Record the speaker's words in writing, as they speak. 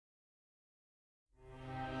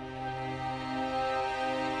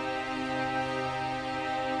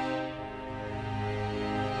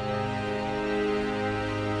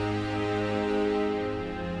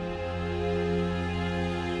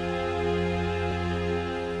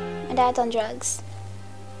My dad's on drugs.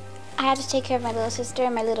 I had to take care of my little sister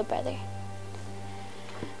and my little brother.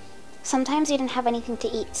 Sometimes we didn't have anything to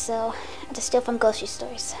eat, so I had to steal from grocery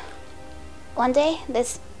stores. One day,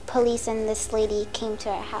 this police and this lady came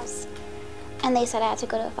to our house, and they said I had to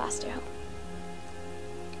go to a foster home.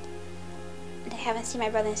 And I haven't seen my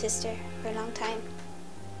brother and sister for a long time.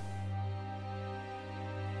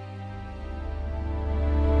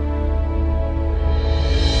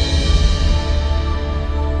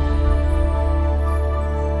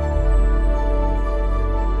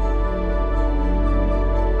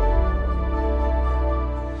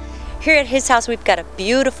 Here at His House, we've got a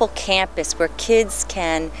beautiful campus where kids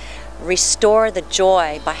can restore the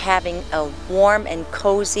joy by having a warm and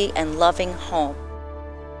cozy and loving home.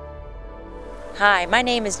 Hi, my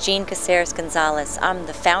name is Jean Caceres Gonzalez. I'm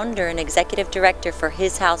the founder and executive director for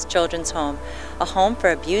His House Children's Home, a home for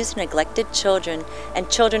abused and neglected children and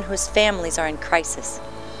children whose families are in crisis.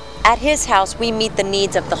 At His House, we meet the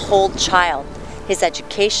needs of the whole child. His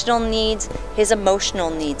educational needs, his emotional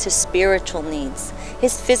needs, his spiritual needs,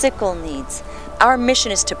 his physical needs. Our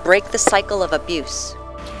mission is to break the cycle of abuse.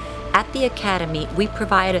 At the Academy, we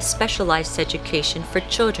provide a specialized education for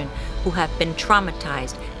children who have been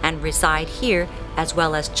traumatized and reside here, as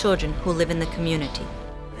well as children who live in the community.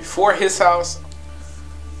 Before His House,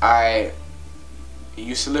 I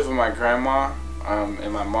used to live with my grandma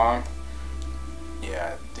and my mom.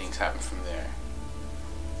 Yeah, things happened from there.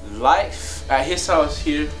 Life at His House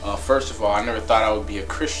here, first of all, I never thought I would be a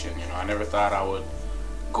Christian. I never thought I would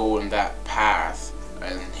go in that path.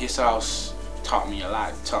 And His House taught me a lot.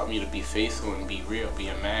 It taught me to be faithful and be real, be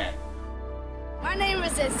a man. My name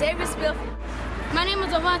is Xavier Spill. My name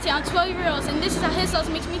is Avante. I'm 12 years old, and this is how His House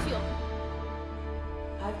makes me feel.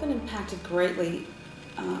 I've been impacted greatly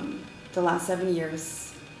the last 7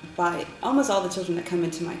 years by almost all the children that come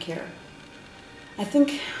into my care. I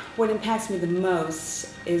think what impacts me the most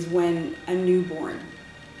is when a newborn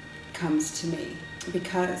comes to me,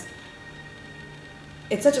 because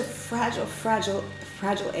it's such a fragile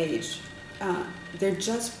age. They're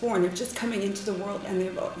just born, they're just coming into the world, and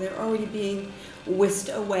they're already being whisked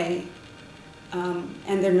away, and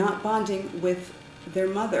they're not bonding with their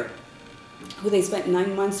mother, who they spent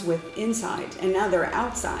 9 months with inside, and now they're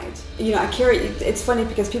outside. It's funny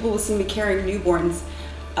because people will see me carrying newborns.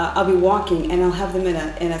 I'll be walking and I'll have them in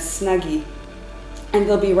a Snuggie, and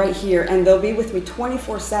they'll be right here, and they'll be with me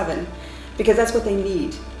 24/7 because that's what they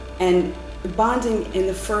need. And bonding in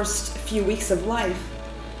the first few weeks of life,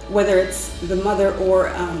 whether it's the mother or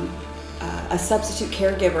a substitute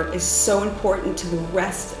caregiver, is so important to the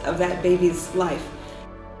rest of that baby's life.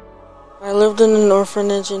 I lived in an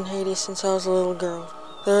orphanage in Haiti since I was a little girl.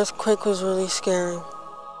 The earthquake was really scary.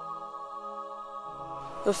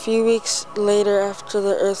 A few weeks later, after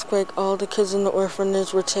the earthquake, all the kids in the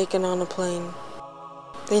orphanage were taken on a plane.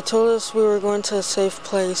 They told us we were going to a safe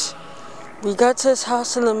place. We got to His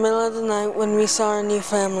house in the middle of the night when we saw our new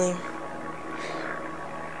family.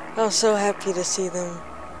 I was so happy to see them.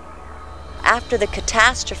 After the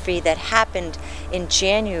catastrophe that happened in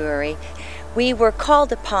January, we were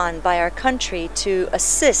called upon by our country to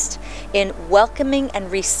assist in welcoming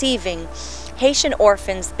and receiving Haitian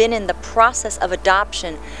orphans been in the process of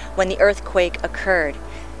adoption when the earthquake occurred.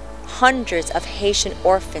 Hundreds of Haitian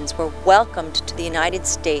orphans were welcomed to the United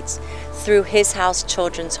States through His House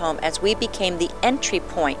Children's Home as we became the entry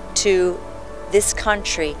point to this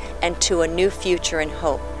country and to a new future and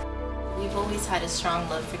hope. We've always had a strong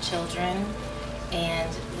love for children, and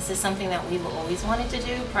this is something that we've always wanted to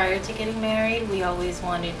do. Prior to getting married, we always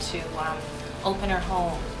wanted to open our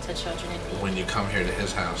home to children in need. When you come here to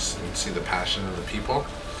His House and see the passion of the people,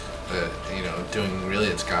 doing really,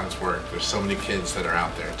 it's God's work. There's so many kids that are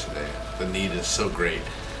out there today. The need is so great.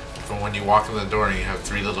 From when you walk in the door and you have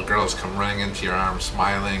 3 little girls come running into your arms,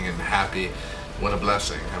 smiling and happy, what a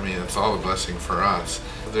blessing. I mean, it's all a blessing for us.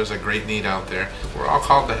 There's a great need out there. We're all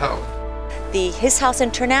called to help. The His House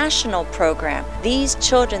International program, these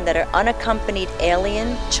children that are unaccompanied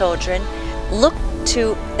alien children look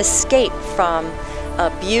to escape from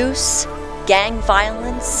abuse, gang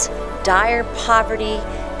violence, dire poverty,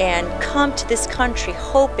 and come to this country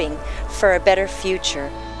hoping for a better future.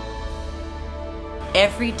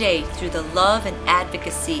 Every day, through the love and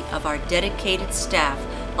advocacy of our dedicated staff,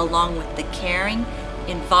 along with the caring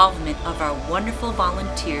involvement of our wonderful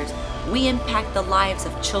volunteers, we impact the lives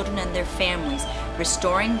of children and their families,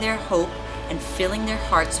 restoring their hope and filling their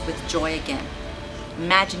hearts with joy again.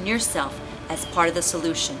 Imagine yourself as part of the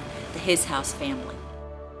solution, the His House family.